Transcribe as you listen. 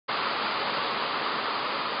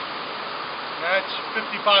That's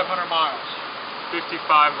 5,500 miles.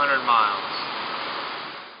 5,500 miles.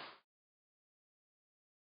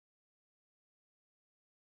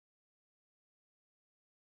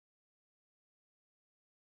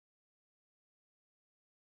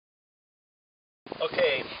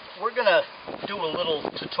 Okay, we're going to do a little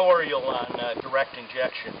tutorial on direct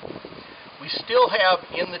injection. We still have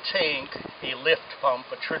in the tank a lift pump,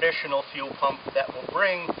 a traditional fuel pump that will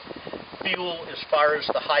bring fuel as far as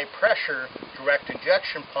the high pressure direct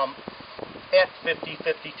injection pump at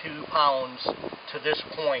 50-52 pounds to this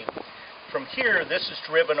point. From here, this is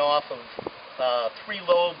driven off of 3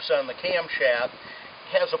 lobes on the camshaft.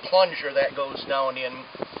 It has a plunger that goes down in,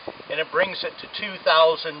 and it brings it to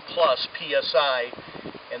 2,000 plus psi,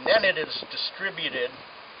 and then it is distributed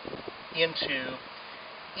into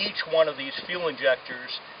each one of these fuel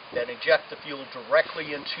injectors that inject the fuel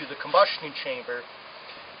directly into the combustion chamber,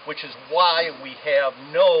 which is why we have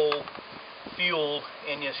no fuel.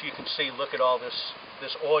 And as you can see, look at all this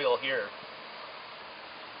oil here.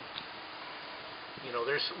 You know,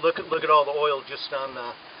 there's look at all the oil just on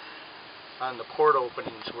the port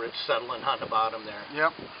openings where it's settling on the bottom there.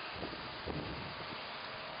 Yep.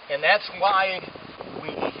 And that's why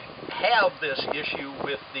we have this issue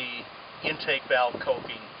with the intake valve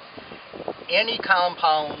coking. Any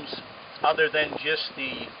compounds other than just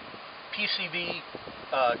the PCV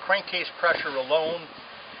crankcase pressure alone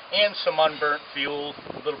and some unburnt fuel,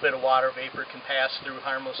 a little bit of water vapor can pass through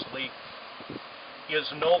harmlessly,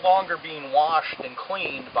 is no longer being washed and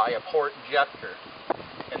cleaned by a port injector.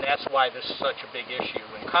 And that's why this is such a big issue.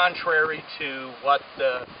 And contrary to what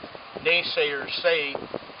the naysayers say,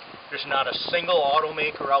 there's not a single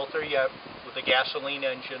automaker out there yet with a gasoline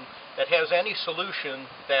engine that has any solution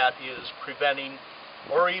that is preventing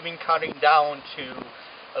or even cutting down to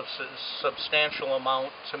a substantial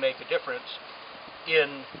amount to make a difference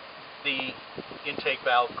in the intake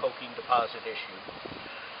valve coking deposit issue.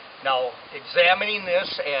 Now, examining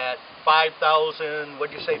this at 5,000,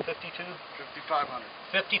 what did you say, 52? 5,500.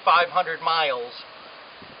 5,500 miles,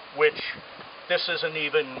 which this isn't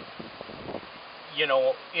even, you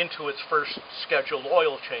know, into its first scheduled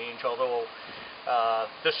oil change, although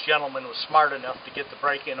this gentleman was smart enough to get the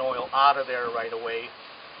break-in oil out of there right away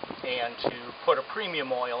and to put a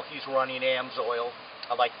premium oil. He's running AMSOIL.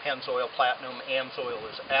 I like Pennzoil Platinum. AMSOIL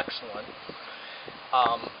is excellent.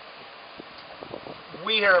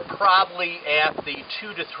 We are probably at the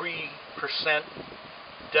 2 to 3%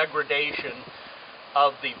 degradation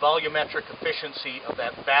of the volumetric efficiency of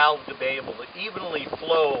that valve to be able to evenly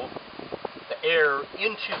flow the air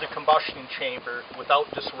into the combustion chamber without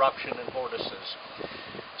disruption and vortices.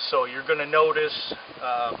 So you're going to notice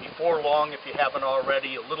before long, if you haven't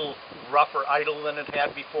already, a little rougher idle than it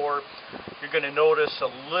had before. You're going to notice a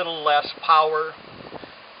little less power.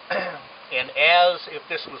 And if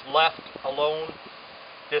this was left alone,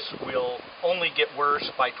 this will only get worse.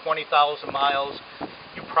 By 20,000 miles,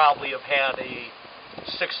 you probably have had a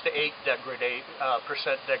 6 to 8%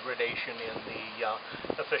 degradation in the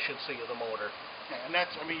efficiency of the motor. Yeah, and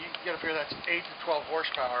that's, I mean, you got to figure that's 8 to 12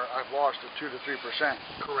 horsepower I've lost at 2 to 3%.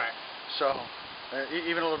 Correct. So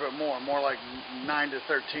even a little bit more like 9 to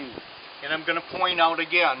 13. And I'm going to point out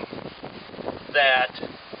again that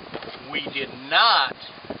we did not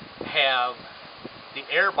have the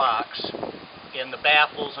air box in the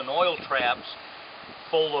baffles and oil traps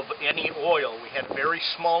full of any oil. We had a very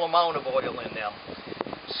small amount of oil in them.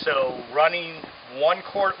 So running 1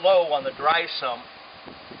 quart low on the dry sump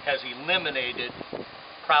has eliminated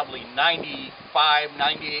probably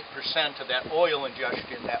 95-98% of that oil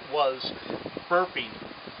ingestion that was burping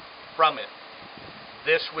from it.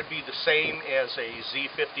 This would be the same as a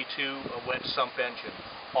Z52, a wet sump engine.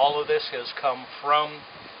 All of this has come from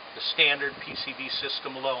the standard PCV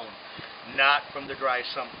system alone, not from the dry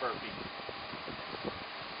sump burping.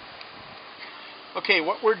 Okay,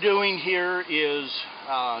 what we're doing here is,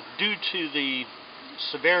 due to the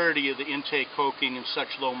severity of the intake coking in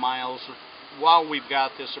such low miles, while we've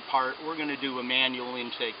got this apart, we're going to do a manual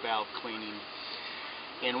intake valve cleaning.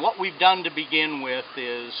 And what we've done to begin with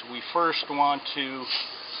is we first want to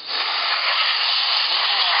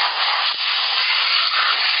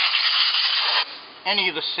any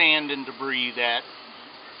of the sand and debris that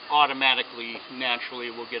automatically,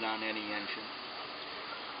 naturally will get on any engine.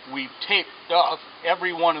 We've taped off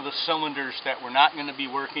every one of the cylinders that we're not going to be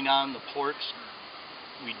working on, the ports.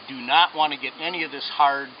 We do not want to get any of this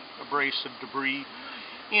hard abrasive debris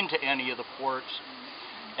into any of the ports.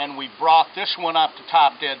 And we brought this one up to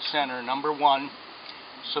top dead center, number 1,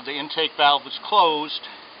 so the intake valve is closed,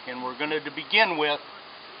 and we're going to begin with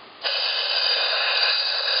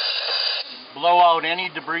blow out any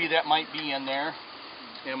debris that might be in there.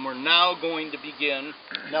 And we're now going to begin.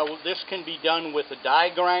 Now this can be done with a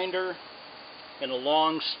die grinder and a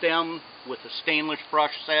long stem with a stainless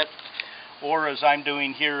brush set, or as I'm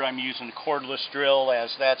doing here, I'm using a cordless drill,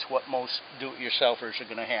 as that's what most do-it-yourselfers are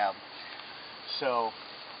going to have. So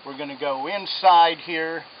we're going to go inside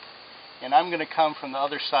here, and I'm going to come from the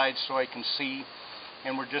other side so I can see,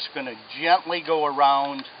 and we're just going to gently go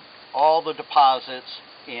around all the deposits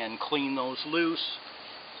and clean those loose,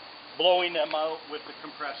 blowing them out with the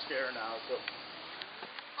compressed air now. So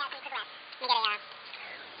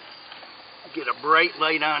get a bright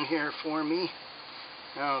light on here for me.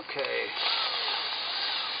 Okay.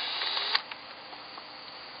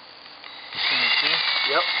 Can you see?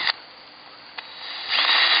 Yep.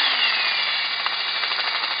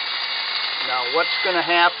 Now what's going to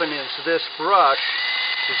happen is this brush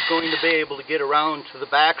is going to be able to get around to the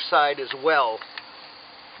back side as well.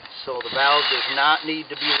 So the valve does not need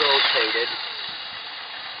to be rotated.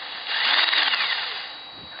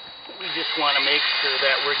 We just want to make sure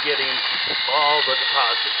that we're getting all the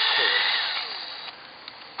deposits clear.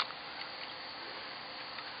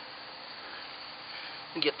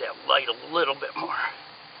 And get that light a little bit more.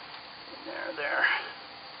 There.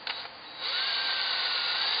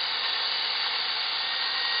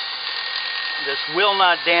 This will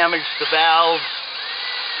not damage the valves.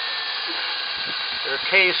 They're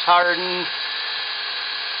case hardened,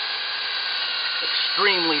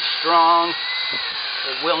 extremely strong.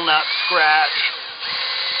 They will not scratch.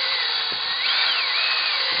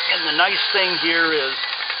 And the nice thing here is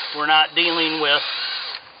we're not dealing with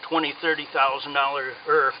 $20,000-$30,000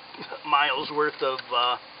 or miles worth of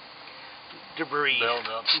debris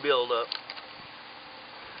build up.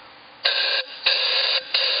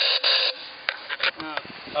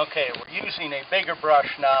 Okay, we're using a bigger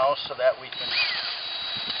brush now so that we can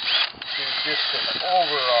do just an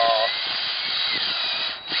overall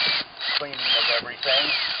cleaning of everything.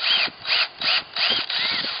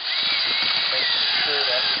 Making sure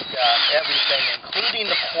that we've got everything, including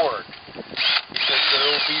the port, because there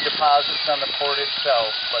will be deposits on the port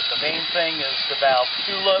itself. But the main thing is the valve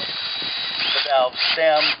tulip, the valve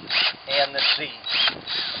stem, and the seat.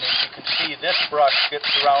 And as you can see, this brush gets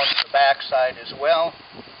around the back side as well.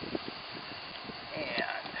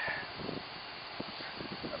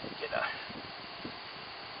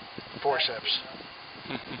 Forceps.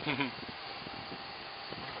 There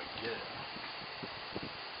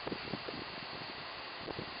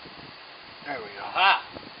we go. Aha!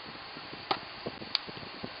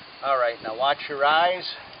 Alright, now watch your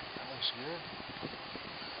eyes. That looks good.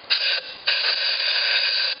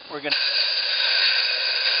 We're going to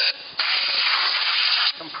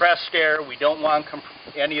compressed air. We don't want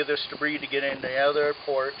any of this debris to get into the other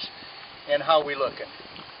ports. And how we looking?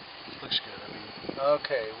 Looks good.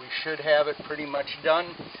 Okay, we should have it pretty much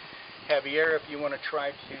done. Javier, if you want to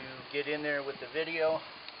try to get in there with the video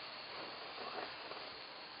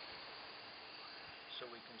so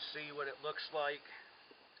we can see what it looks like.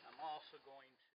 I'm also going to